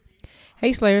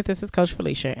Hey Slayers, this is Coach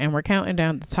Felicia, and we're counting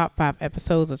down the top 5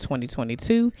 episodes of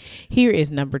 2022. Here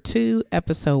is number 2,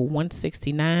 episode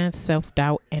 169,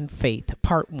 Self-Doubt and Faith,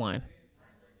 part 1.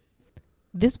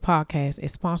 This podcast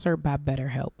is sponsored by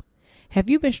BetterHelp. Have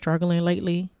you been struggling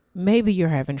lately? Maybe you're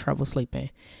having trouble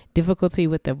sleeping, difficulty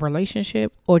with the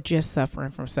relationship, or just suffering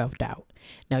from self-doubt.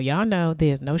 Now, y'all know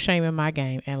there's no shame in my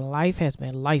game, and life has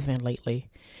been lifing lately.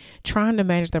 Trying to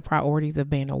manage the priorities of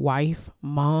being a wife,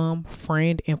 mom,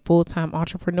 friend, and full-time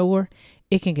entrepreneur,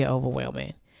 it can get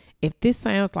overwhelming. If this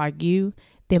sounds like you,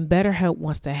 then BetterHelp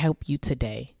wants to help you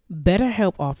today.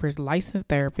 BetterHelp offers licensed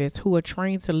therapists who are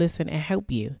trained to listen and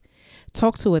help you.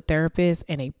 Talk to a therapist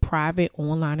in a private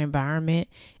online environment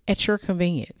at your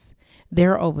convenience.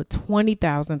 There are over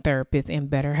 20,000 therapists in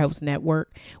BetterHelp's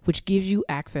network, which gives you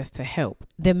access to help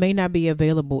that may not be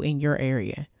available in your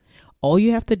area. All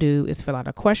you have to do is fill out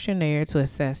a questionnaire to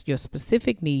assess your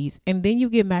specific needs, and then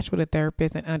you get matched with a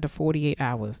therapist in under 48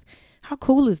 hours. How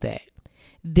cool is that?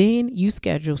 Then you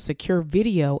schedule secure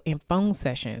video and phone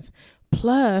sessions.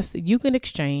 Plus, you can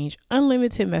exchange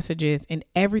unlimited messages, and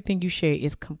everything you share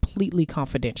is completely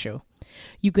confidential.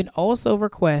 You can also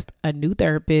request a new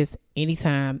therapist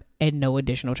anytime at no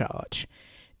additional charge.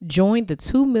 Join the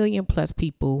 2 million plus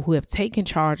people who have taken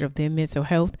charge of their mental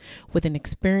health with an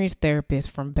experienced therapist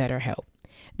from BetterHelp.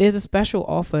 There's a special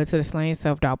offer to the Slaying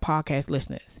Self-Doubt podcast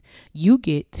listeners. You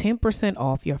get 10%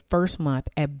 off your first month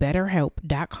at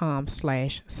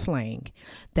betterhelp.com/slang.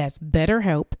 That's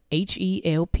BetterHelp,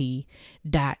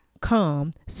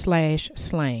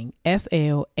 HELP.com/slang,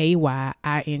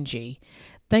 SLAYING.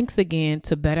 Thanks again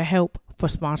to BetterHelp for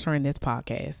sponsoring this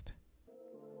podcast.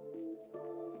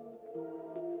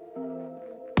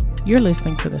 You're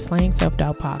listening to the Slaying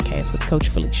Self-Doubt podcast with Coach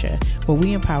Felicia, where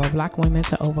we empower Black women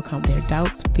to overcome their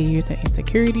doubts, fears, and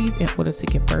insecurities in order to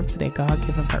give birth to their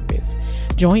God-given purpose.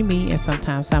 Join me and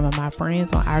sometimes some of my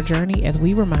friends on our journey as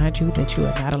we remind you that you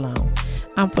are not alone.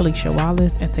 I'm Felicia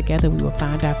Wallace, and together we will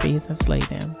find our fears and slay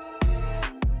them.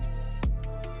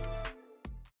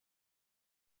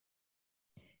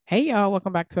 Hey y'all,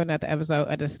 welcome back to another episode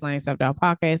of the Slaying Self-Doubt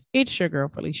podcast. It's your girl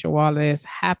Felicia Wallace.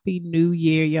 Happy New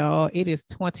Year, y'all. It is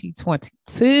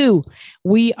 2022.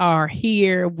 We are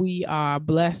here. We are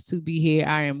blessed to be here.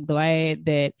 I am glad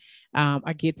that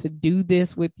I get to do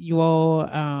this with you all.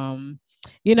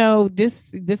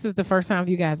 This is the first time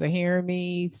you guys are hearing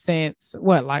me since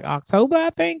like October, I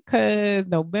think, because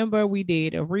November we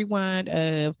did a rewind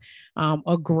of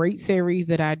a great series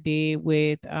that I did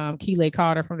with Keeley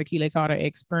Carter from the Keeley Carter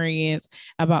Experience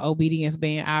about obedience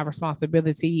being our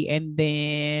responsibility. And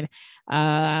then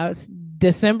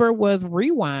December was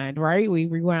rewind, right? We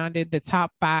rewinded the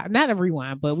top 5, not a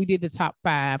rewind, but we did the top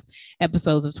 5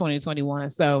 episodes of 2021.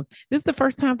 So this is the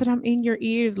first time that I'm in your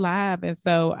ears live. And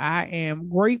so I am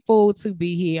grateful to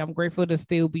be here. I'm grateful to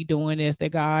still be doing this,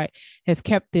 that God has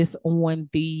kept this on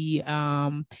the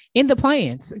in the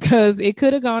plans, because it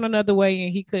could have gone another way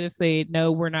and he could have said,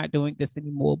 no, we're not doing this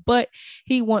anymore. But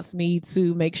he wants me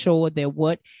to make sure that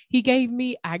what he gave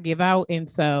me, I give out. And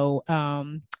so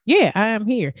yeah, I am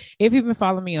here. If you've been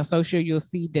following me on social, you'll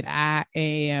see that I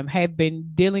have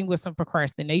been dealing with some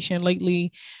procrastination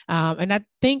lately. And I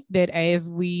think that as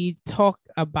we talk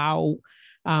about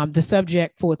the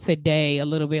subject for today a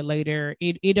little bit later,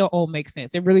 it'll all make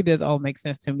sense. It really does all make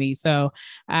sense to me. So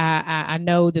I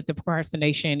know that the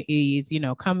procrastination is,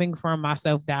 coming from my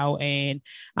self-doubt and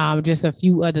just a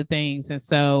few other things. And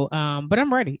so, but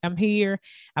I'm ready. I'm here.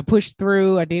 I pushed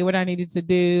through. I did what I needed to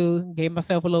do. Gave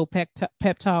myself a little pep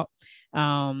talk,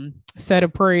 said a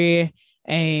prayer.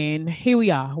 And here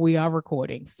we are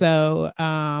recording. So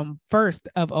first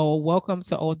of all, welcome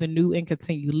to all the new and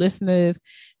continued listeners.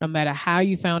 No matter how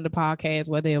you found the podcast,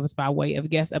 whether it was by way of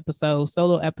guest episode,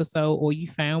 solo episode, or you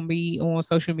found me on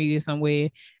social media somewhere,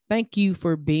 thank you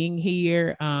for being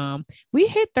here. We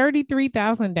hit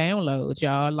 33,000 downloads,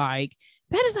 y'all. Like,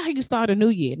 that is how you start a new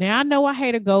year. Now, I know I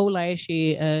had a goal last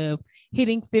year of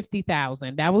hitting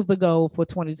 50,000. That was the goal for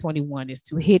 2021, is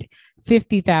to hit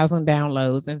 50,000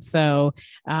 downloads. And so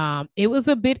it was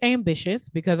a bit ambitious,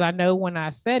 because I know when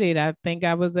I said it, I think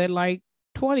I was at like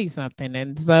 20 something.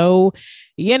 And so,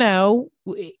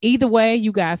 either way,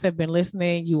 you guys have been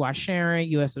listening, you are sharing,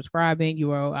 you are subscribing,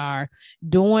 you are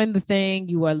doing the thing,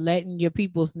 you are letting your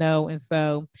peoples know. And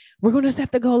so we're going to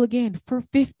set the goal again for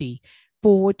 50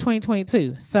 for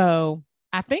 2022. So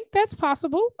I think that's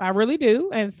possible. I really do.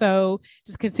 And so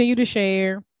just continue to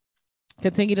share.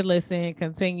 continue to listen,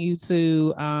 continue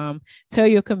to tell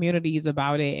your communities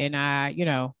about it. And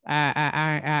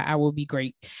I will be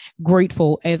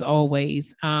grateful as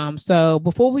always. So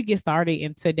before we get started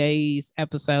in today's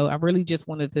episode, I really just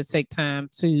wanted to take time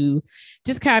to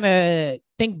just kind of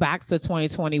think back to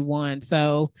 2021.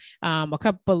 So a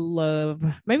couple of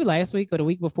maybe last week or the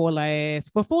week before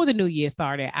last, before the new year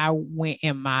started, I went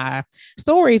in my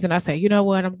stories and I said, you know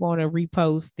what, I'm going to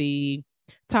repost the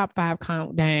top 5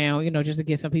 countdown, just to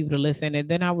get some people to listen. And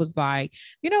then I was like,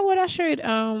 you know what, I should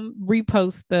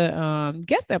repost the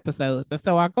guest episodes. And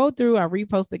so I go through, I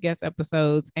repost the guest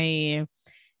episodes, and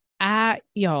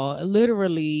y'all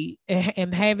literally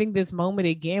am having this moment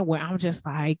again where I'm just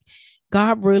like,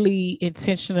 God really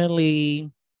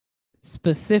intentionally,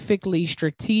 specifically,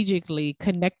 strategically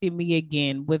connected me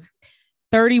again with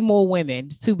 30 more women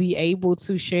to be able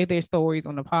to share their stories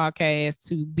on the podcast,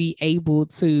 to be able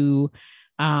to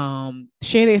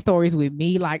share their stories with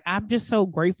me. Like, I'm just so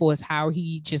grateful as how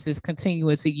he just is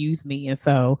continuing to use me. And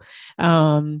so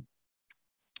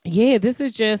yeah, this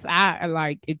is just, I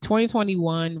like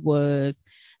 2021 was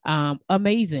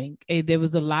amazing. There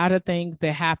was a lot of things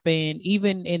that happened,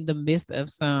 even in the midst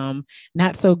of some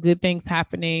not so good things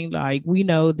happening. Like, we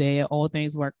know that all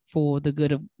things work for the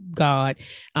good of God.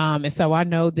 And so I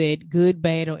know that good,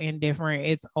 bad, or indifferent,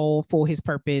 it's all for his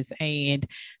purpose. And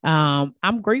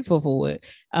I'm grateful for it.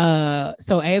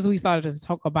 So as we started to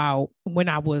talk about when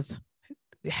I was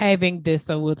having this,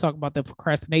 so we'll talk about the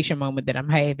procrastination moment that I'm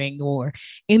having, or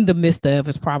in the midst of,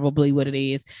 is probably what it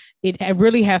is. It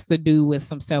really has to do with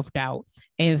some self-doubt.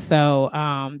 And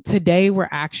so today we're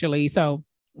actually, so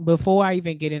before I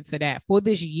even get into that, for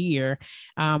this year,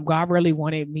 God really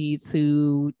wanted me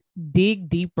to dig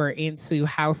deeper into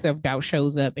how self-doubt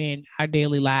shows up in our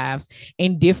daily lives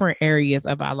in different areas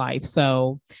of our life.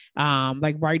 So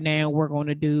like right now, we're going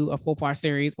to do a 4-part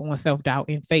series on self-doubt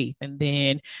and faith, and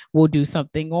then we'll do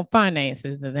something on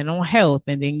finances, and then on health,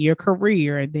 and then your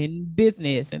career, and then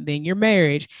business, and then your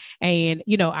marriage. And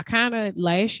I kind of,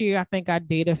 last year I think I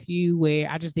did a few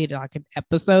where I just did like an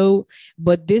episode,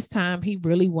 but this time he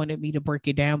really wanted me to break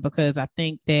it down, because I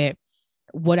think that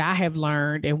what I have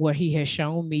learned and what he has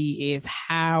shown me is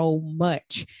how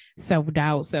much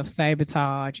self-doubt,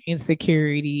 self-sabotage,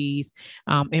 insecurities,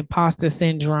 imposter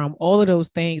syndrome, all of those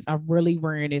things are really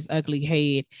rearing its ugly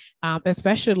head,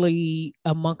 especially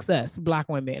amongst us Black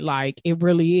women. Like, it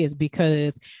really is,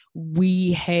 because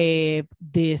we have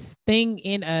this thing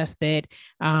in us that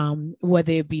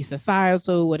whether it be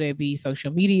societal, whether it be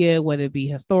social media, whether it be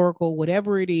historical,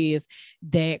 whatever it is,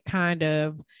 that kind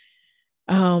of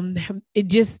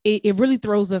it really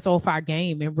throws us off our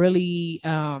game, and really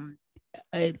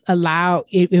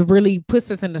it really puts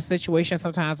us in a situation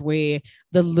sometimes where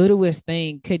the littlest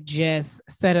thing could just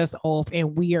set us off,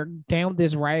 and we are down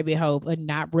this rabbit hole of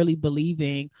not really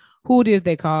believing who it is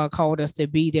they called us to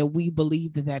be, that we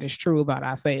believe that is true about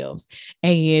ourselves.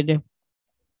 And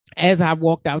as I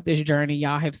walked out this journey,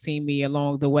 y'all have seen me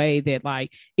along the way, that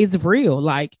like, it's real.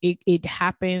 Like, it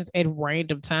happens at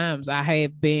random times. I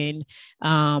have been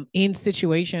in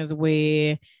situations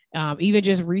where even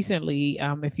just recently,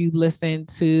 if you listen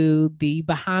to the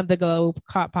Behind the Globe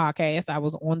podcast, I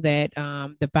was on that,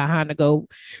 the Behind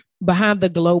the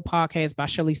Globe podcast by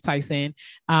Shalise Tyson.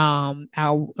 I'll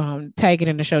tag it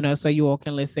in the show notes so you all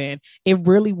can listen. It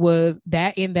really was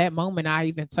that in that moment, I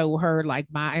even told her like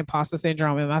my imposter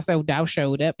syndrome and my self-doubt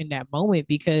showed up in that moment,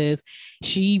 because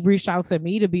she reached out to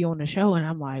me to be on the show. And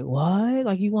I'm like, what?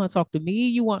 Like, you want to talk to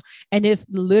me? And it's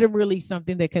literally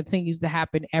something that continues to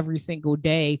happen every single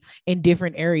day in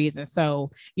different areas. And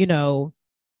so,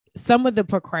 some of the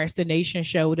procrastination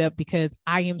showed up because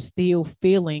I am still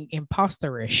feeling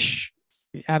imposterish.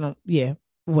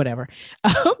 Whatever.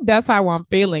 That's how I'm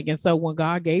feeling. And so when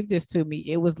God gave this to me,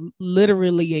 it was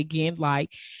literally, again,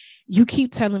 like, you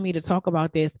keep telling me to talk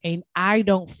about this, and I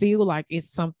don't feel like it's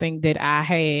something that I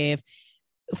have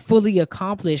fully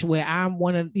accomplished, where I'm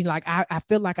one of, like, I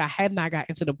feel like I have not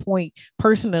gotten to the point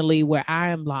personally where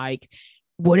I am like,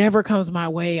 whatever comes my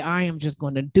way, I am just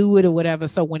going to do it or whatever.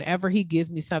 So whenever he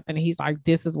gives me something, he's like,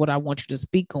 this is what I want you to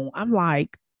speak on, I'm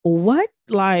like, what?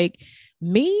 Like,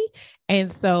 me?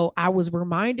 And so I was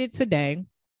reminded today.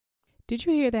 Did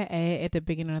you hear that ad at the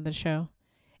beginning of the show?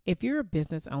 If you're a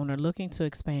business owner looking to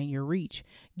expand your reach,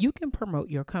 you can promote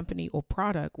your company or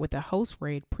product with a host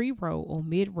read pre-roll or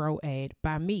mid-roll ad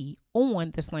by me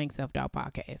on the Slaying Self-Doubt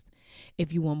podcast.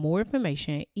 If you want more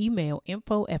information, email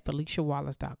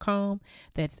info@FeliciaWallace.com.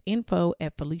 That's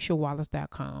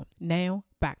info@FeliciaWallace.com. Now,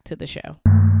 back to the show.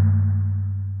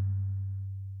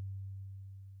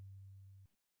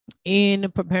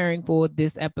 in preparing for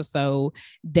this episode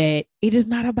that it is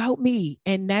not about me.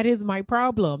 And that is my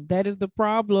problem. That is the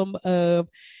problem of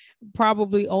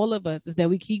probably all of us, is that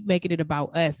we keep making it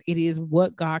about us. It is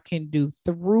what God can do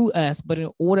through us. But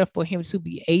in order for him to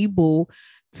be able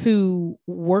to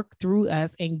work through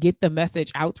us and get the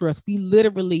message out through us, we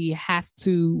literally have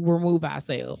to remove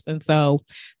ourselves. And so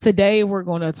today we're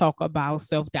going to talk about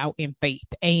self-doubt and faith.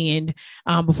 And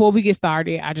before we get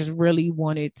started, I just really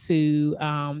wanted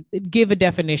to give a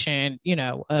definition,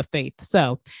 of faith.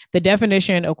 So the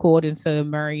definition, according to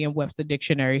Merriam-Webster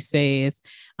Dictionary, says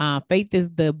faith is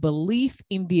the belief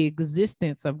in the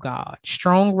existence of God,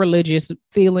 strong religious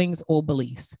feelings or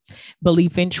beliefs,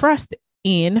 belief in trust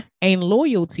in and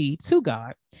loyalty to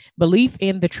God, belief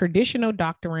in the traditional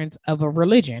doctrines of a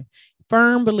religion,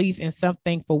 firm belief in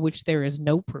something for which there is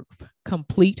no proof,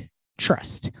 complete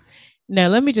trust. Now,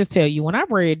 let me just tell you, when I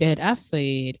read that, I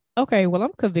said, okay, well,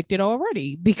 I'm convicted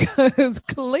already, because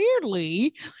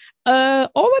clearly all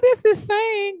of this is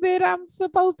saying that I'm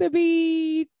supposed to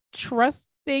be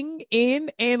trusting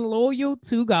in and loyal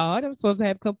to God. I'm supposed to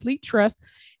have complete trust.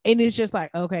 And it's just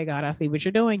like, okay, God, I see what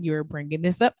you're doing. You're bringing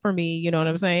this up for me. You know what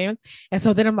I'm saying? And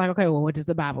so then I'm like, okay, well, what does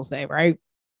the Bible say? Right.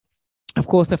 Of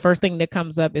course, the first thing that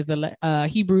comes up is the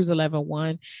Hebrews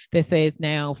 11:1 that says,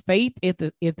 now faith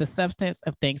is the substance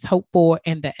of things hoped for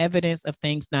and the evidence of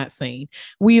things not seen.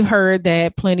 We've heard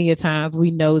that plenty of times.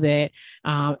 We know that.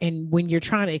 And when you're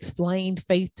trying to explain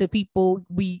faith to people,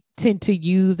 we tend to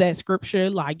use that scripture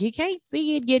like, you can't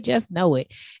see it, you just know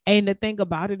it. And the thing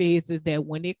about it is that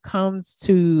when it comes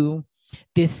to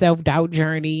this self-doubt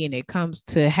journey, and it comes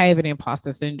to having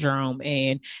imposter syndrome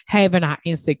and having our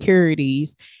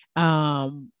insecurities,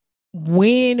 when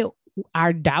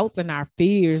our doubts and our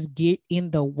fears get in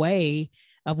the way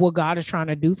of what God is trying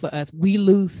to do for us, we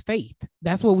lose faith.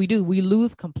 That's what we do. We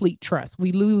lose complete trust.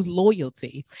 We lose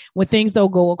loyalty. When things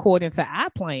don't go according to our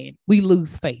plan, we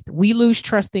lose faith. We lose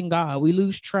trust in God. We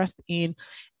lose trust in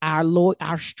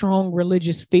our strong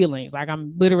religious feelings. Like,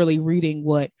 I'm literally reading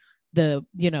what the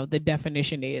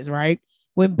definition is, right?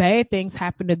 When bad things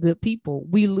happen to good people,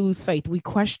 we lose faith. We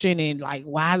question and like,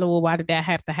 why, Lord, why did that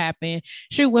have to happen?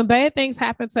 Shoot, when bad things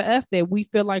happen to us that we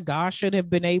feel like God should have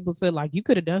been able to, like, you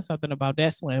could have done something about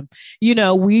that, Slim.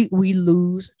 We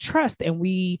lose trust, and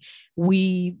we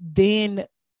then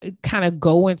kind of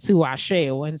go into our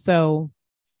shell. And so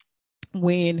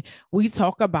when we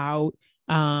talk about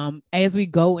as we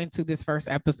go into this first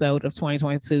episode of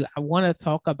 2022, I want to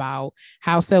talk about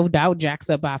how self-doubt jacks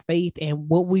up our faith and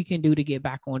what we can do to get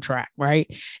back on track, right?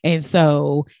 And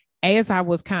so as I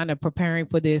was kind of preparing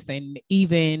for this and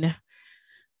even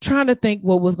trying to think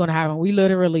what was going to happen, we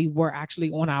literally were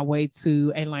actually on our way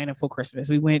to Atlanta for Christmas.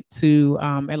 We went to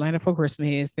Atlanta for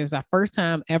Christmas. It was our first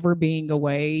time ever being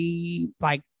away.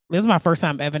 Like, this is my first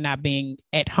time ever not being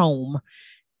at home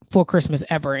for Christmas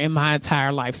ever in my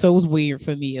entire life. So it was weird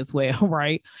for me as well,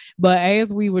 right? But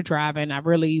as we were driving, I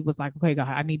really was like, okay, God,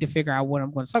 I need to figure out what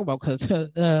I'm going to talk about, because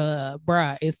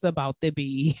bruh, it's about to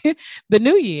be the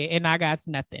new year and I got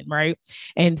nothing, right?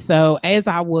 And so as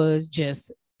I was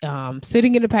just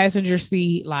sitting in the passenger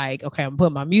seat, like, okay, I'm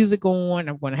putting my music on,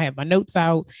 I'm going to have my notes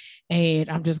out, and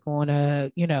I'm just going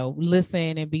to,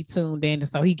 listen and be tuned in. And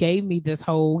so he gave me this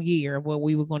whole year of what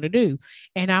we were going to do.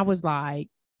 And I was like,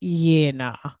 yeah,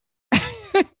 nah,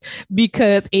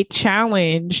 because it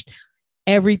challenged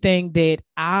everything that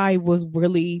I was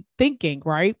really thinking,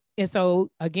 right? And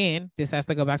so again, this has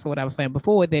to go back to what I was saying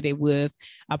before, that it was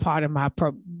a part of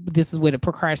this is where the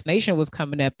procrastination was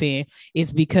coming up in,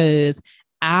 is because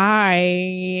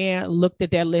I looked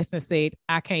at that list and said,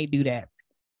 I can't do that.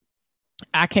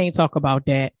 I can't talk about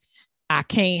that. I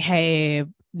cannot,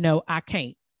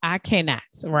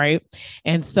 right?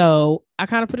 And so I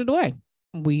kind of put it away.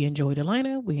 We enjoyed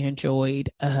Atlanta. We enjoyed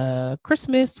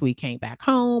Christmas. We came back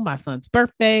home. My son's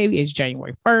birthday is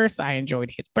January 1st. I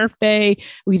enjoyed his birthday.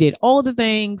 We did all the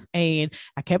things. And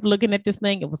I kept looking at this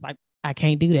thing. It was like, I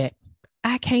can't do that.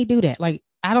 I can't do that. Like,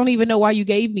 I don't even know why you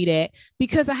gave me that,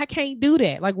 because I can't do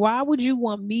that. Like, why would you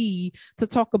want me to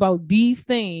talk about these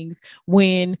things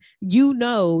when you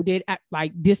know that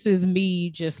this is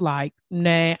me just like,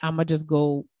 nah, I'm going to just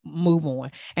go move on.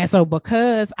 And so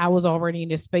because I was already in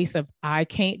this space of I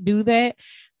can't do that,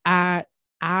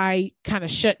 I kind of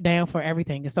shut down for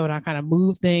everything. And so I kind of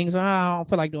moved things. Well, I don't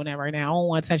feel like doing that right now. I don't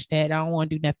want to touch that. I don't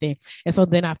want to do nothing. And so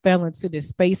then I fell into this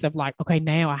space of like, okay,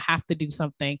 now I have to do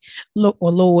something. Look,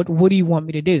 well, Lord, what do you want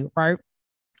me to do? Right.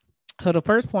 So the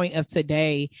first point of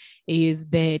today is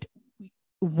that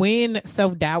when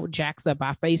self-doubt jacks up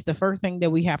our face, the first thing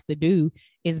that we have to do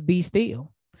is be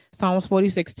still. Psalms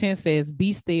 46:10 says,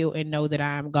 be still and know that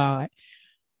I am God.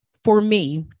 For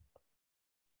me,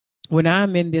 when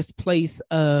I'm in this place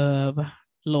of,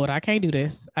 Lord, I can't do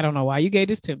this. I don't know why you gave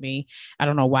this to me. I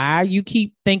don't know why you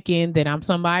keep thinking that I'm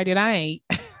somebody that I ain't.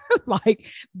 Like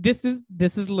this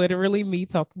is literally me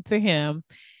talking to him.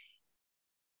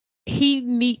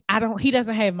 He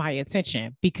doesn't have my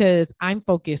attention because I'm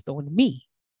focused on me.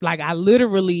 Like I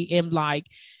literally am like,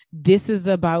 this is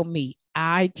about me.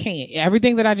 I can't.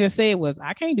 Everything that I just said was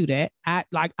I can't do that.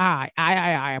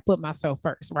 I put myself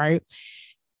first, right?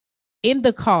 In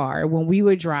the car when we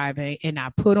were driving and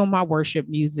I put on my worship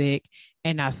music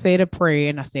and I said a prayer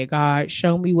and I said, God,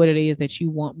 show me what it is that you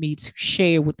want me to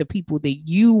share with the people that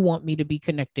you want me to be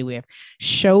connected with.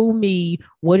 Show me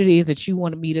what it is that you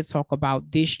wanted me to talk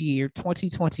about this year,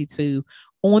 2022,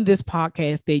 on this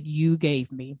podcast that you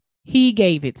gave me. He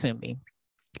gave it to me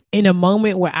in a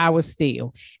moment where I was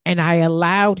still, and I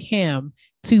allowed him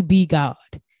to be God.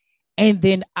 And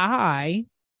then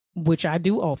which I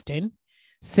do often,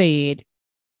 said,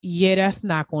 yeah, that's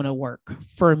not going to work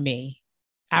for me.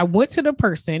 I went to the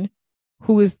person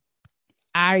who is,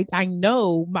 I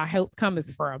know my help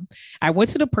comes from. I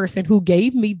went to the person who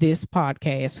gave me this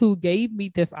podcast, who gave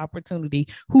me this opportunity,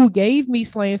 who gave me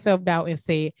Slaying Self-Doubt and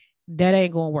said, that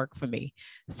ain't going to work for me.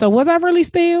 So was I really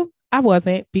still? I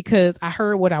wasn't, because I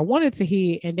heard what I wanted to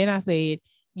hear. And then I said,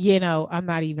 I'm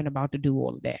not even about to do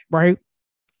all of that. Right.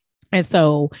 And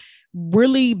so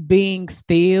really being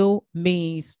still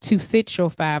means to sit your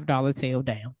 $5 tail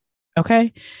down.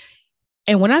 Okay.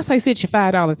 And when I say sit your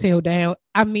 $5 tail down,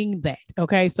 I mean that.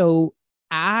 Okay. So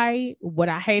what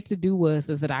I had to do is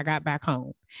that I got back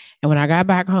home. And when I got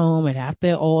back home and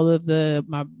after all of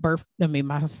my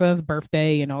son's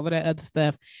birthday and all of that other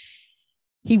stuff,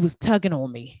 he was tugging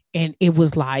on me. And it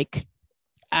was like,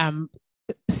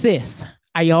 sis,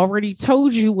 I already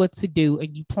told you what to do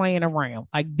and you playing around.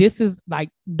 Like, this is like,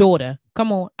 daughter,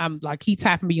 come on. I'm like, he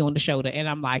tapping me on the shoulder and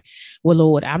I'm like, well,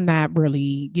 Lord, I'm not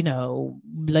really,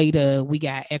 later we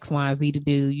got X, Y, and Z to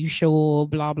do. You sure?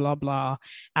 Blah, blah, blah.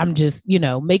 I'm just,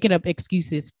 making up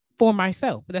excuses for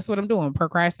myself. That's what I'm doing,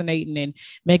 procrastinating and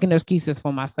making excuses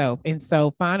for myself. And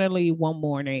so finally one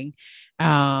morning,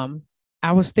 I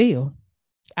was still.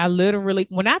 I literally,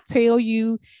 when I tell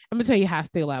you, I'm going to tell you how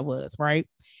still I was, right?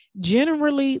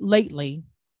 Generally lately,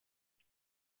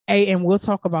 and we'll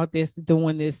talk about this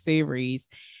during this series,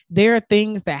 there are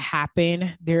things that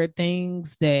happen. There are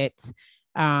things that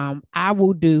I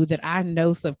will do that I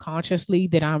know subconsciously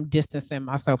that I'm distancing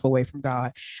myself away from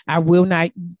God. I will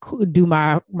not do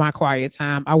my quiet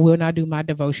time. I will not do my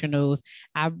devotionals.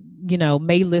 I,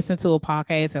 may listen to a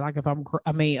podcast, like if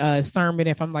a sermon,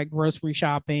 if I'm like grocery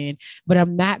shopping, but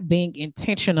I'm not being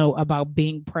intentional about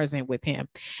being present with him.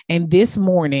 And this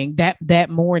morning, that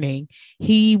morning,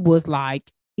 he was like,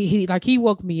 he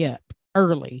woke me up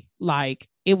early. Like,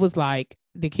 it was like,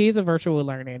 the kids are virtual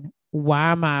learning.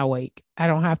 Why am I awake? I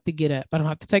don't have to get up. I don't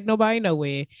have to take nobody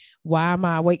nowhere. Why am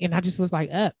I awake? And I just was like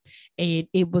up. And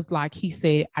it was like, he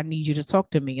said, I need you to talk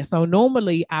to me. And so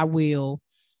normally I will,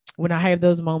 when I have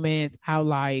those moments, I'll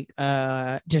like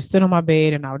just sit on my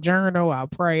bed and I'll journal, I'll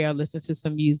pray, I'll listen to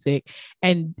some music.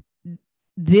 And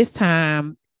this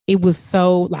time it was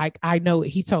so like, I know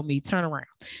he told me turn around.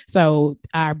 So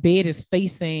our bed is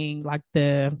facing, like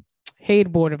the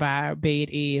headboard of our bed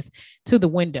is to the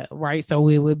window, right? So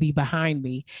it would be behind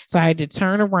me. So I had to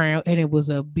turn around and it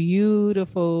was a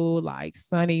beautiful, like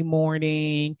sunny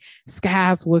morning.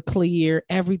 Skies were clear,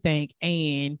 everything.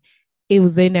 And it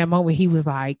was in that moment he was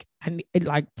like,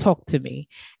 talk to me.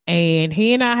 And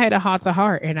he and I had a heart to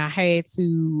heart, and I had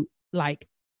to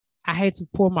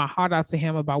pour my heart out to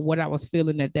him about what I was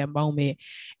feeling at that moment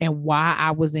and why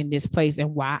I was in this place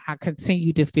and why I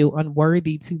continue to feel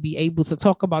unworthy to be able to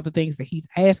talk about the things that he's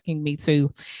asking me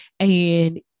to.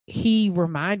 And he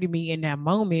reminded me in that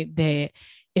moment that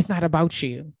it's not about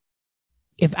you.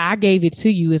 If I gave it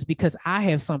to you, it's because I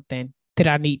have something that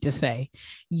I need to say.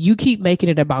 You keep making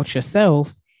it about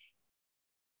yourself,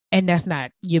 and that's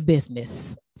not your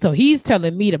business. So he's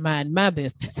telling me to mind my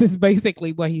business is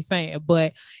basically what he's saying.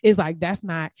 But it's like, that's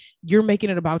not, you're making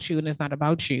it about you and it's not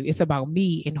about you. It's about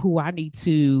me and who I need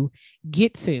to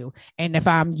get to. And if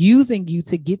I'm using you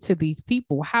to get to these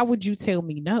people, how would you tell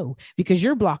me no? Because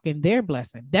you're blocking their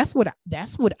blessing. That's what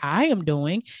I am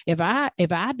doing. If I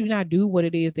do not do what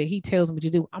it is that he tells me to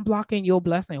do, I'm blocking your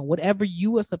blessing. Whatever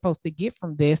you are supposed to get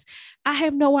from this, I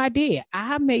have no idea.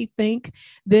 I may think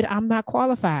that I'm not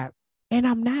qualified, and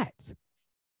I'm not.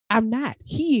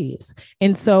 He is.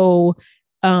 And so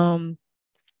when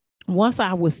once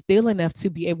I was still enough to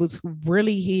be able to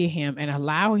really hear him and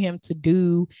allow him to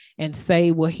do and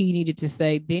say what he needed to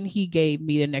say, then he gave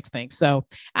me the next thing. So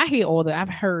I hear all that. I've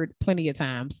heard plenty of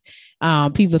times.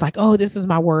 People like, oh, this is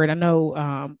my word. I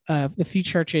know a few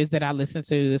churches that I listen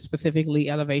to, specifically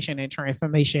Elevation and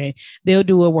Transformation, they'll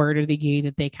do a word of the year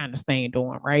that they kind of stand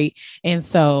on, right? And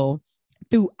so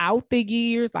throughout the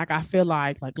years, like I feel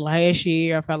like last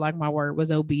year, I felt like my word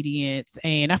was obedience,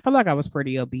 and I feel like I was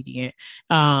pretty obedient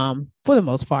for the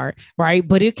most part, right?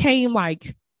 But it came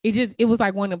like it was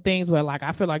like one of the things where like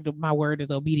I feel like my word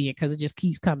is obedient because it just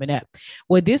keeps coming up.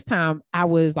 Well, this time I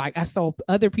was like, I saw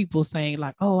other people saying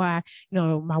like, oh,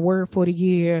 my word for the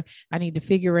year, I need to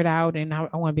figure it out and I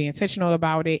want to be intentional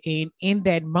about it. And in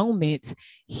that moment,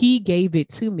 he gave it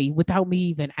to me without me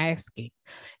even asking.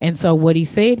 And so what he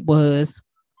said was,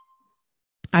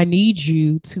 I need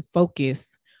you to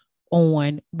focus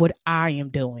on what I am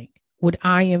doing, what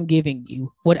I am giving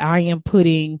you, what I am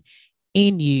putting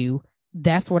in you.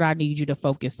 That's what I need you to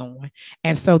focus on.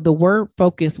 And so the word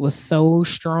focus was so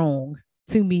strong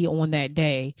to me on that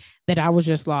day that I was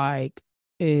just like,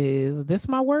 is this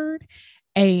my word?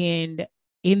 And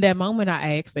in that moment,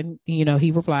 I asked, and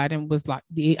he replied and was like,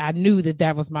 I knew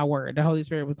that was my word. The Holy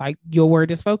Spirit was like, your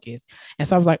word is focus. And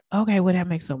so I was like, okay, well, that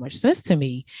makes so much sense to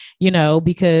me,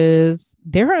 because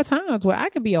there are times where I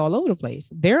could be all over the place.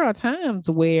 There are times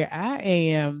where I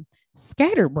am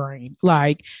scatterbrained.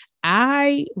 Like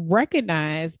I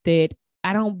recognize that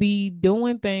I don't be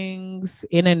doing things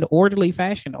in an orderly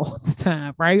fashion all the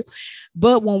time, right?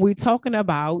 But when we're talking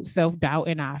about self-doubt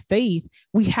and our faith,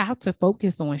 we have to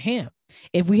focus on him.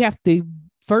 If we have to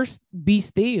first be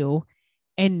still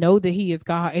and know that he is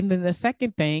God. And then the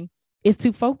second thing is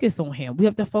to focus on him. We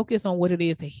have to focus on what it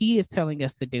is that he is telling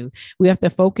us to do. We have to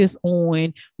focus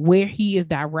on where he is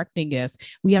directing us.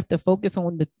 We have to focus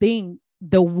on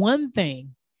the one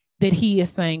thing that he is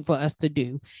saying for us to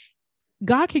do.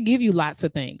 God can give you lots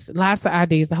of things, lots of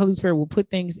ideas. The Holy Spirit will put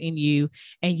things in you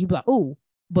and you be like, oh,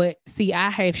 but see, I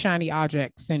have shiny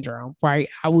object syndrome, right?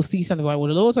 I will see something like, well,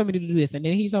 the Lord told me to do this, and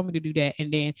then he told me to do that.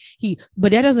 And then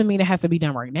but that doesn't mean it has to be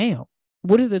done right now.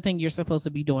 What is the thing you're supposed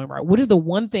to be doing right? What is the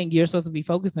one thing you're supposed to be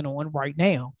focusing on right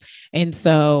now? And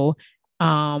so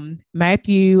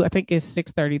Matthew, I think it's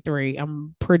 6:33.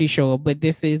 I'm pretty sure, but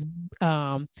this is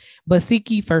but seek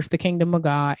ye first the kingdom of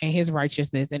God and his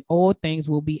righteousness, and all things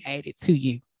will be added to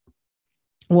you.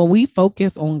 When we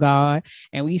focus on God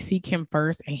and we seek him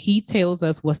first and he tells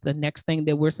us what's the next thing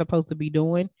that we're supposed to be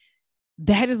doing,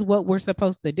 that is what we're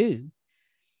supposed to do.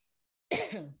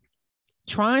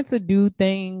 Trying to do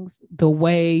things the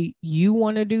way you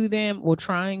want to do them, or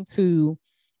trying to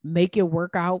make it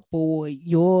work out for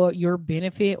your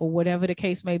benefit or whatever the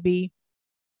case may be,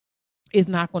 is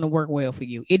not going to work well for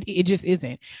you. It just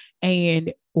isn't.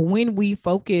 And when we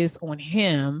focus on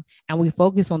him and we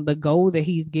focus on the goal that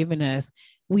he's given us,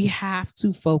 we have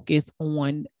to focus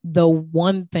on the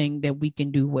one thing that we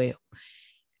can do well.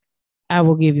 I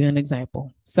will give you an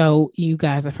example. So you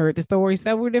guys have heard the story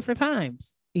several different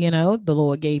times. The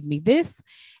Lord gave me this,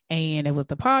 and it was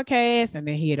the podcast. And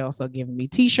then he had also given me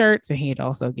t-shirts, and he had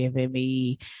also given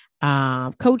me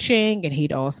coaching, and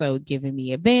he'd also given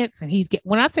me events. And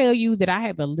when I tell you that I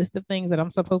have a list of things that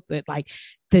I'm supposed to, like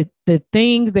the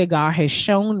things that God has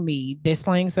shown me that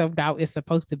Slaying Self-Doubt is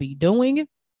supposed to be doing.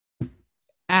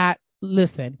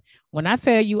 Listen, when I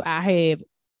tell you I have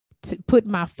to put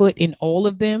my foot in all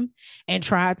of them and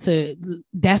try to,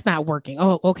 that's not working.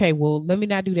 Oh, okay. Well, let me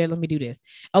not do that. Let me do this.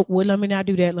 Oh, well, let me not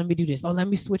do that. Let me do this. Oh, let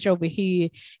me switch over here.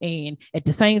 And at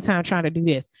the same time, trying to do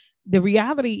this. The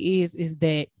reality is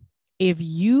that if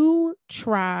you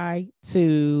try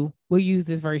to, we'll use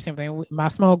this very simple thing. My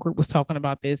small group was talking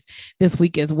about this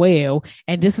week as well.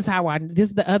 And this is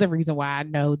the other reason why I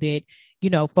know that,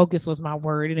 focus was my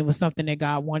word. And it was something that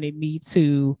God wanted me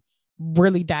to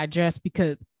really digest,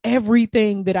 because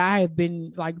everything that I have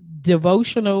been like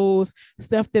devotionals,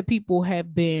 stuff that people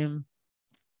have been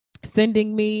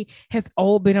sending me has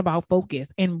all been about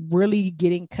focus and really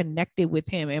getting connected with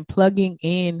him and plugging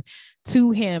in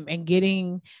to him and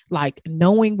getting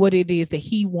knowing what it is that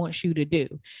he wants you to do.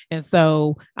 And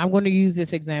so I'm going to use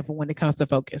this example when it comes to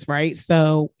focus, right?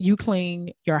 So you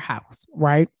clean your house,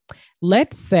 right?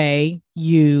 Let's say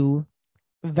you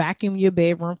vacuum your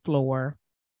bedroom floor,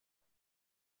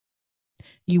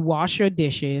 you wash your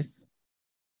dishes,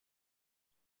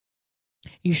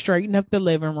 you straighten up the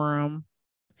living room,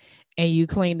 and you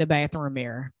clean the bathroom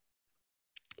mirror.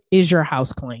 Is your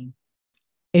house clean?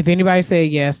 If anybody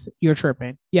said yes, you're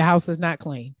tripping. Your house is not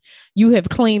clean. You have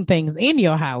cleaned things in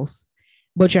your house,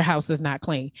 but your house is not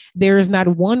clean. There is not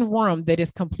one room that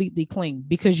is completely clean,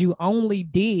 because you only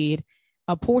did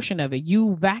a portion of it.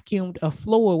 You vacuumed a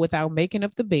floor without making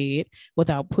up the bed,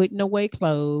 without putting away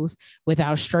clothes,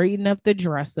 without straightening up the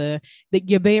dresser. That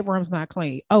your bedroom's not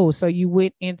clean. Oh, so you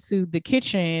went into the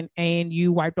kitchen and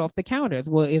you wiped off the counters.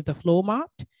 Well, is the floor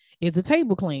mopped? Is the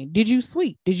table clean? Did you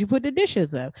sweep? Did you put the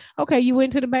dishes up? Okay, you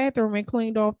went to the bathroom and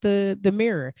cleaned off the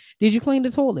mirror. Did you clean the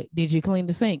toilet? Did you clean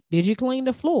the sink? Did you clean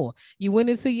the floor? You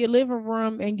went into your living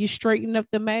room and you straightened up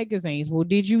the magazines. Well,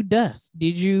 did you dust?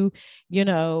 Did you,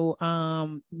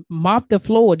 mop the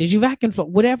floor? Did you vacuum the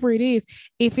floor? Whatever it is,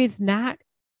 if it's not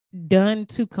done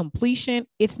to completion,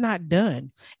 it's not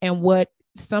done. And what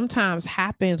sometimes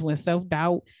happens when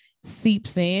self-doubt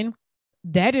seeps in,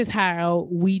 that is how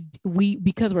we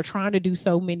because we're trying to do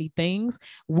so many things,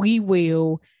 we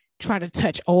will try to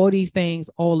touch all these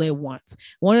things all at once.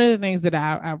 One of the things that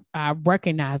I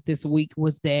recognized this week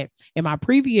was that in my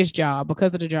previous job,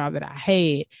 because of the job that I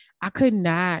had, I could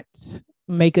not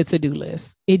make a to-do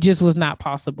list. It just was not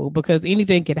possible because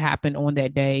anything could happen on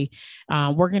that day.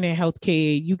 Working in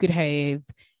healthcare, you could have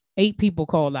 8 people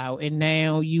call out, and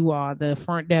now you are the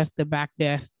front desk, the back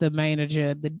desk, the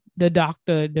manager, the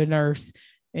doctor, the nurse,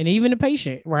 and even the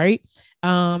patient, right?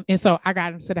 And so I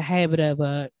got into the habit of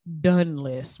a done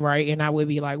list, right? And I would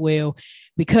be like, well,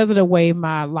 because of the way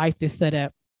my life is set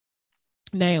up,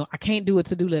 now I can't do a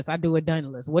to-do list. I do a done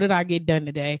list. What did I get done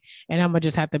today? And I'm gonna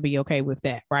just have to be okay with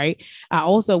that, right? I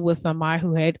also was somebody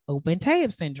who had open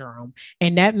tab syndrome,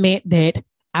 and that meant that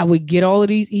I would get all of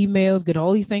these emails, get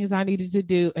all these things I needed to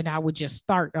do, and I would just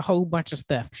start a whole bunch of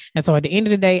stuff. And so at the end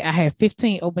of the day, I had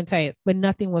 15 open tabs, but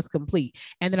nothing was complete.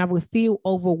 And then I would feel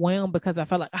overwhelmed because I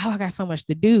felt like, oh, I got so much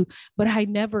to do, but I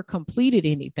never completed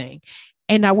anything.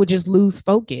 And I would just lose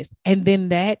focus. And then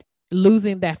that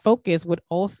losing that focus would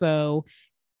also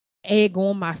egg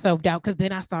on my self-doubt, because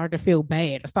then I started to feel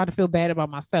bad. I started to feel bad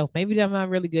about myself. Maybe I'm not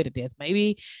really good at this.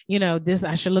 Maybe, this,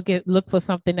 I should look for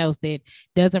something else that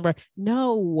doesn't work.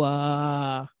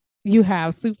 No, you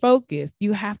have to focus.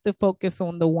 You have to focus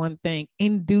on the one thing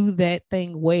and do that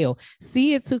thing well.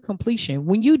 See it to completion.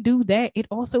 When you do that, it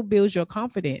also builds your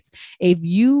confidence. If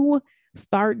you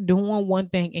start doing one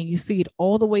thing and you see it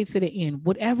all the way to the end,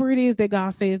 whatever it is that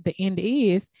God says the end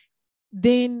is,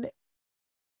 then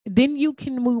you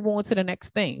can move on to the next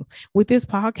thing. With this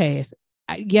podcast,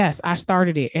 yes, I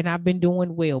started it and I've been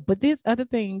doing well, but there's other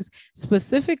things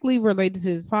specifically related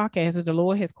to this podcast that the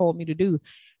Lord has called me to do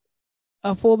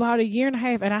for about a year and a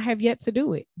half, and I have yet to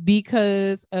do it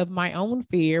because of my own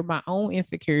fear, my own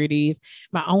insecurities,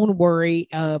 my own worry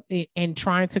and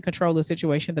trying to control the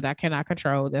situation that I cannot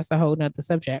control. That's a whole nother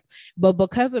subject. But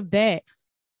because of that,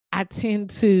 I tend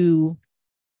to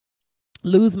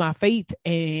lose my faith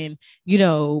and,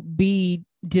 be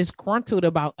disgruntled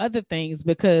about other things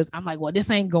because I'm like, well, this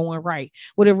ain't going right.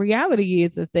 Well, the reality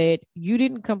is that you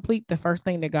didn't complete the first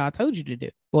thing that God told you to do,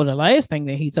 or the last thing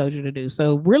that he told you to do.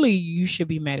 So really you should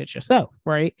be mad at yourself.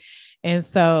 Right. And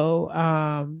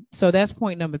so, so that's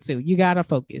point number 2. You got to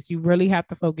focus. You really have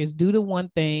to focus, do the one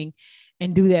thing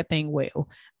and do that thing well.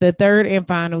 The third and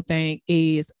final thing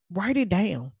is write it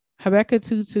down. Habakkuk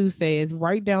 2:2 says,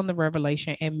 write down the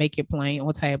revelation and make it plain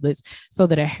on tablets so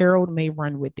that a herald may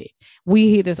run with it. We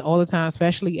hear this all the time,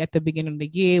 especially at the beginning of the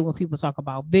year when people talk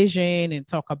about vision and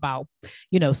talk about,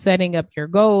 setting up your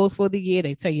goals for the year.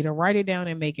 They tell you to write it down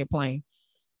and make it plain.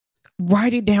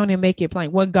 Write it down and make it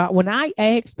plain. When I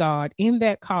asked God in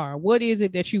that car, what is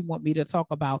it that you want me to talk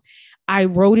about? I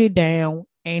wrote it down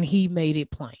and he made it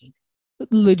plain.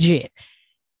 Legit.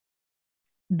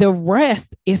 The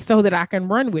rest is so that I can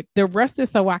run with. The rest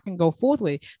is so I can go forth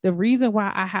with. The reason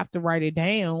why I have to write it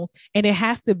down, and it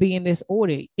has to be in this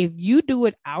order. If you do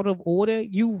it out of order,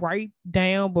 you write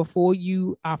down before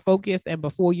you are focused and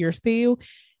before you're still,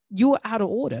 you're out of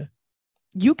order.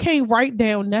 You can't write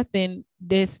down nothing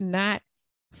that's not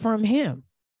from him.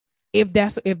 If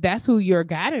that's who your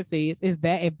guidance is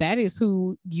that if that is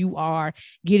who you are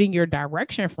getting your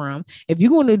direction from, if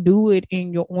you're going to do it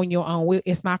on your own will,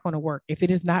 it's not going to work. If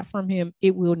it is not from him,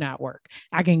 it will not work.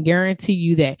 I can guarantee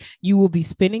you that you will be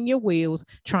spinning your wheels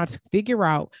trying to figure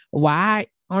out why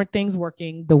aren't things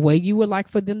working the way you would like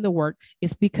for them to work.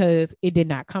 It's because it did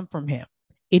not come from him.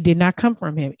 It did not come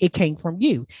from him. It came from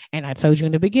you. And I told you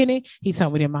in the beginning, he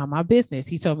told me to mind my business.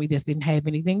 He told me this didn't have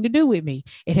anything to do with me.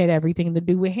 It had everything to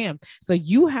do with him. So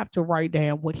you have to write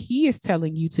down what he is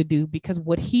telling you to do, because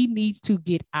what he needs to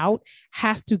get out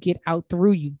has to get out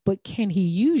through you. But can he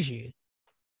use you?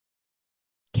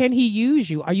 Can he use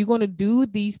you? Are you going to do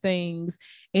these things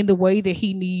in the way that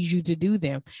he needs you to do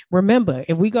them? Remember,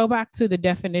 if we go back to the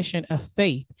definition of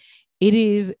faith, it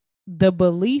is the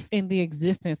belief in the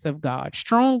existence of God,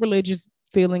 strong religious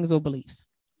feelings or beliefs.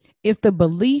 It's the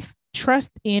belief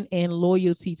trust in and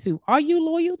loyalty to. Are you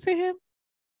loyal to him?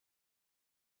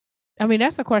 I mean,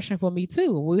 that's a question for me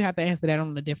too. We have to answer that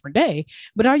on a different day.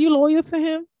 But are you loyal to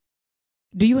him?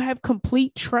 Do you have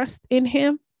complete trust in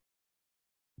him?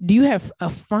 Do you have a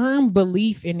firm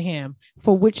belief in him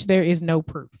for which there is no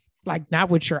proof? Like, not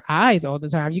with your eyes all the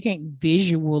time. You can't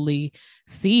visually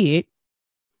see it,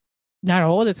 not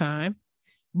all the time.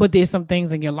 But there's some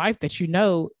things in your life that you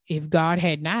know, if God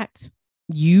had not,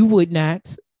 you would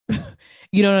not.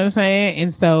 You know what I'm saying?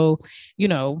 And so, you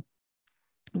know,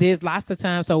 there's lots of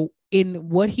times. So in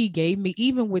what he gave me,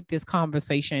 even with this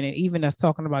conversation and even us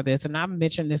talking about this, and I've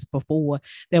mentioned this before,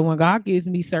 that when God gives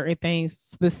me certain things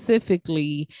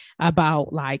specifically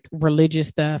about like religious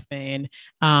stuff and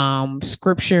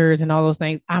scriptures and all those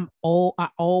things, I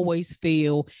always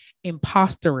feel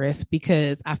imposterous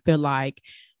because I feel like,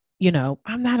 you know,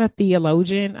 I'm not a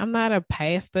theologian, I'm not a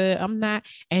pastor, I'm not.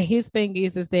 And his thing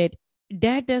is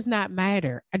that does not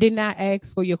matter. I did not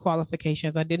ask for your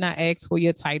qualifications. I did not ask for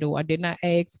your title. I did not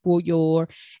ask for your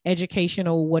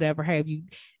educational whatever have you.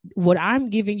 What I'm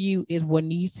giving you is what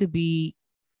needs to be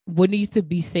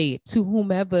said to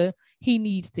whomever he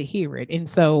needs to hear it. And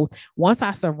so once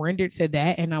I surrendered to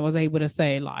that and I was able to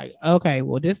say like, okay,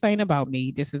 well, this ain't about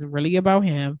me. This is really about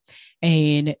him.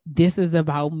 And this is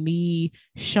about me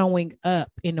showing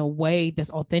up in a way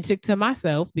that's authentic to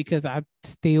myself, because I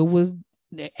still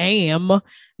am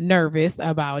nervous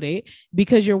about it,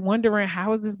 because you're wondering,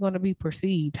 how is this going to be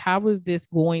perceived? How is this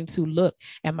going to look?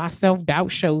 And my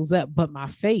self-doubt shows up, but my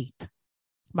faith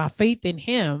in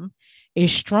him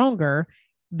is stronger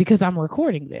because I'm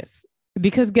recording this.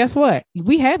 Because guess what?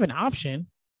 We have an option.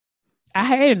 I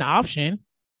had an option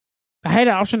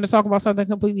to talk about something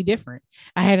completely different.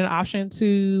 I had an option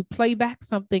to play back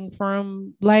something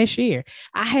from last year.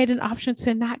 I had an option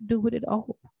to not do it at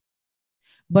all.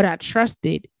 But I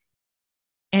trusted,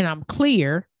 and I'm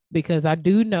clear, because I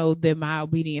do know that my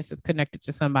obedience is connected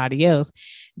to somebody else,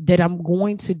 that I'm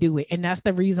going to do it. And that's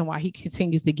the reason why he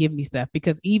continues to give me stuff,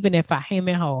 because even if I hem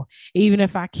and haw, even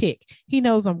if I kick, he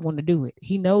knows I'm going to do it.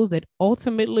 He knows that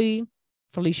ultimately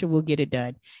Felicia will get it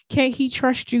done. Can he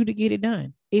trust you to get it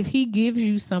done? If he gives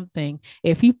you something,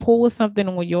 if he pulls something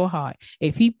on your heart,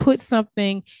 if he puts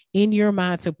something in your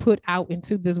mind to put out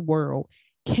into this world,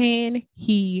 can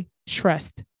he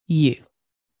trust you?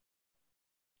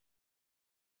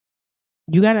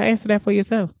 You got to answer that for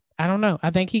yourself. I don't know. I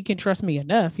think he can trust me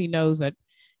enough. He knows that,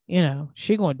 you know,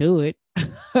 she going to do it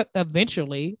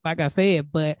eventually, like I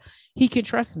said, but he can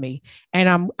trust me.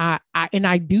 And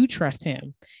I do trust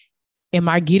him. Am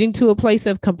I getting to a place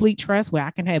of complete trust where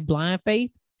I can have blind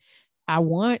faith? I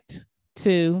want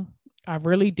to. I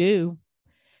really do.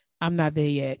 I'm not there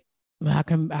yet. I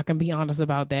can be honest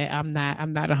about that. I'm not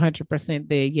 100%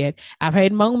 there yet. I've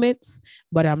had moments,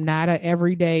 but I'm not an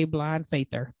everyday blind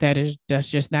faither. That's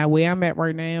just not where I'm at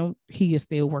right now. He is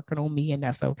still working on me, and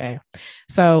that's okay.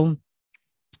 So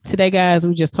today, guys,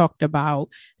 we just talked about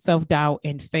self-doubt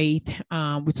and faith.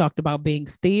 We talked about being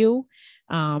still,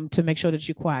 to make sure that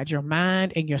you quiet your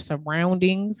mind and your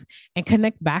surroundings and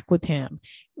connect back with him.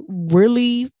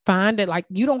 Really find it, like,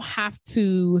 you don't have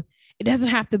to. It doesn't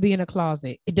have to be in a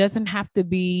closet. It doesn't have to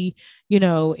be, you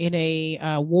know, in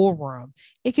a war room.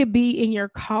 It could be in your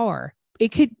car.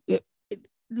 Let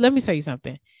me tell you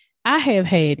something. I have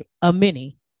had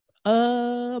many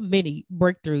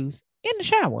breakthroughs in the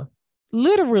shower.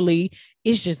 Literally,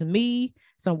 it's just me,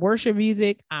 some worship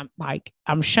music.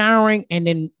 I'm showering, and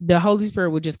then the Holy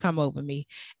Spirit will just come over me,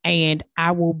 and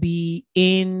I will be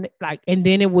in and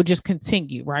then it will just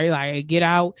continue, right? Like, I get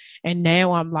out, and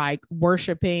now I'm like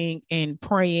worshiping and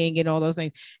praying and all those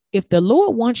things. If the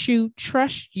Lord wants you,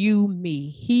 trust you me,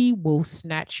 he will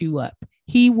snatch you up.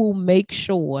 He will make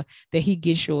sure that he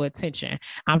gets your attention.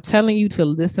 I'm telling you to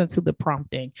listen to the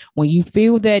prompting. When you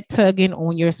feel that tugging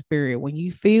on your spirit, when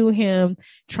you feel him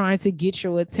trying to get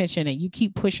your attention and you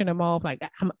keep pushing him off, like,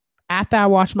 after I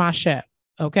watch my show,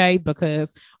 okay,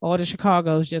 because all the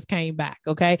Chicagos just came back,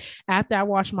 okay, after I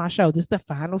watch my show, this is the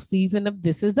final season of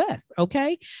This Is Us,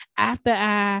 okay, after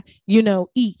I,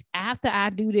 eat, after I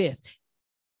do this,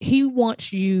 he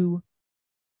wants you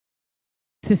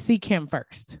to seek him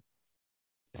first.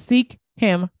 Seek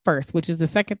him first, which is the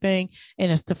second thing,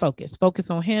 and it's to focus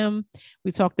on him.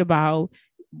 We talked about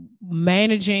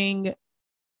managing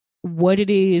what it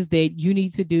is that you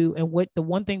need to do, and what the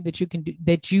one thing that you can do,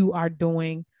 that you are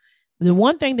doing, the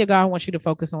one thing that God wants you to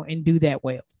focus on and do that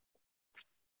well.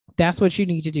 That's what you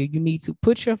need to do. You need to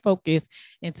put your focus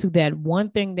into that one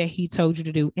thing that he told you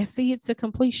to do and see it to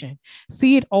completion.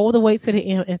 See it all the way to the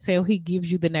end until he gives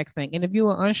you the next thing. And if you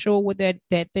are unsure what that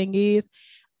thing is,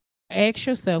 ask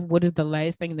yourself, what is the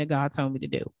last thing that God told me to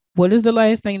do? What is the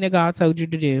last thing that God told you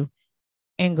to do?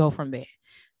 And go from there.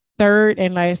 Third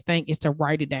and last thing is to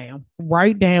write it down.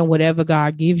 Write down whatever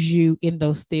God gives you in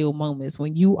those still moments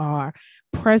when you are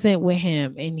present with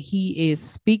him and he is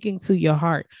speaking to your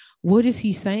heart. What is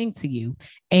he saying to you?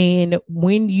 And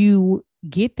when you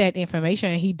get that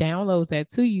information and he downloads that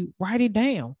to you, write it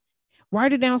down.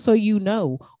 Write it down so you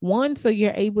know. One, so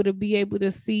you're able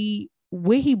to see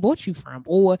where he brought you from,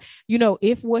 or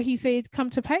if what he said come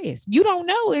to pass. You don't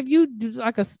know if you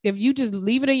if you just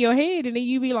leave it in your head and then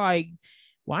you be like,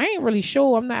 well, I ain't really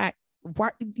sure. I'm not.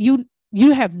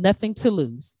 You have nothing to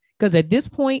lose, because at this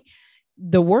point,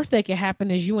 the worst that can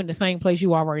happen is you in the same place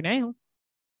you are right now.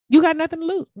 You got nothing to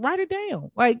lose. Write it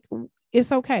down. Like,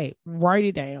 it's okay. Write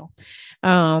it down.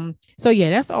 So yeah,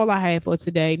 that's all I have for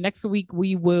today. Next week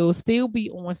we will still be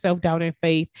on self-doubt and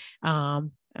faith.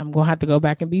 I'm gonna have to go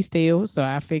back and be still, so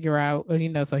I figure out,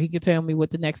 so he can tell me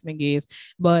what the next thing is.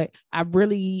 But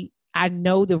I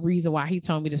know the reason why he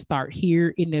told me to start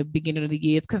here in the beginning of the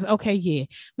year is because, okay, yeah,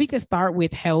 we can start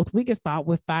with health, we can start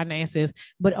with finances,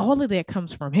 but all of that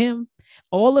comes from him.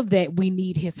 All of that we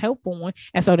need his help on.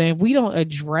 And so then we don't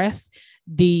address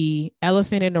the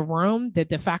elephant in the room, that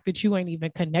the fact that you ain't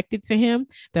even connected to him,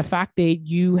 the fact that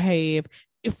you have,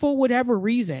 for whatever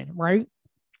reason, right?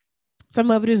 Some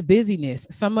of it is busyness.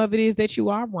 Some of it is that you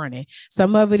are running.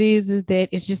 Some of it is that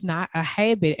it's just not a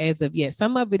habit as of yet.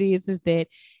 Some of it is that,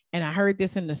 and I heard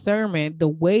this in the sermon, the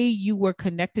way you were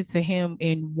connected to him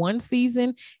in one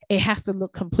season, it has to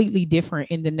look completely different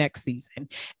in the next season.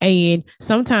 And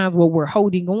sometimes what we're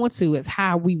holding on to is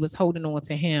how we was holding on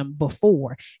to him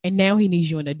before. And now he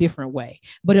needs you in a different way.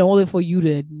 But in order for you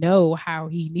to know how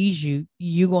he needs you,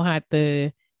 you're going to have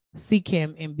to seek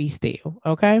him and be still.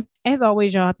 Okay. As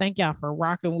always, y'all, thank y'all for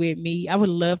rocking with me. I would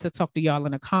love to talk to y'all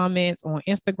in the comments on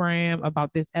Instagram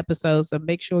about this episode. So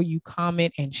make sure you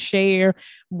comment and share,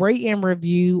 rate and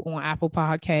review on Apple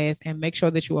Podcasts, and make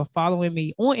sure that you are following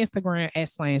me on Instagram at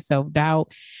Slaying Self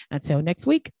Doubt. Until next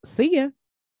week, see ya.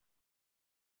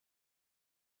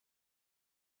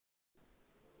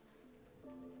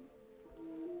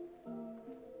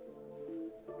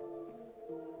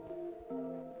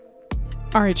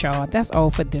 All right, y'all, that's all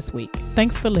for this week.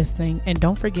 Thanks for listening, and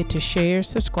don't forget to share,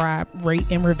 subscribe, rate,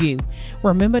 and review.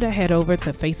 Remember to head over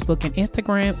to Facebook and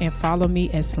Instagram and follow me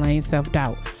at Slaying Self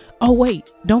Doubt. Oh,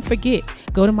 wait, don't forget,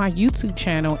 go to my YouTube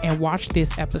channel and watch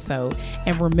this episode,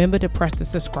 and remember to press the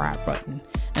subscribe button.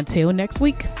 Until next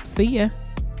week, see ya.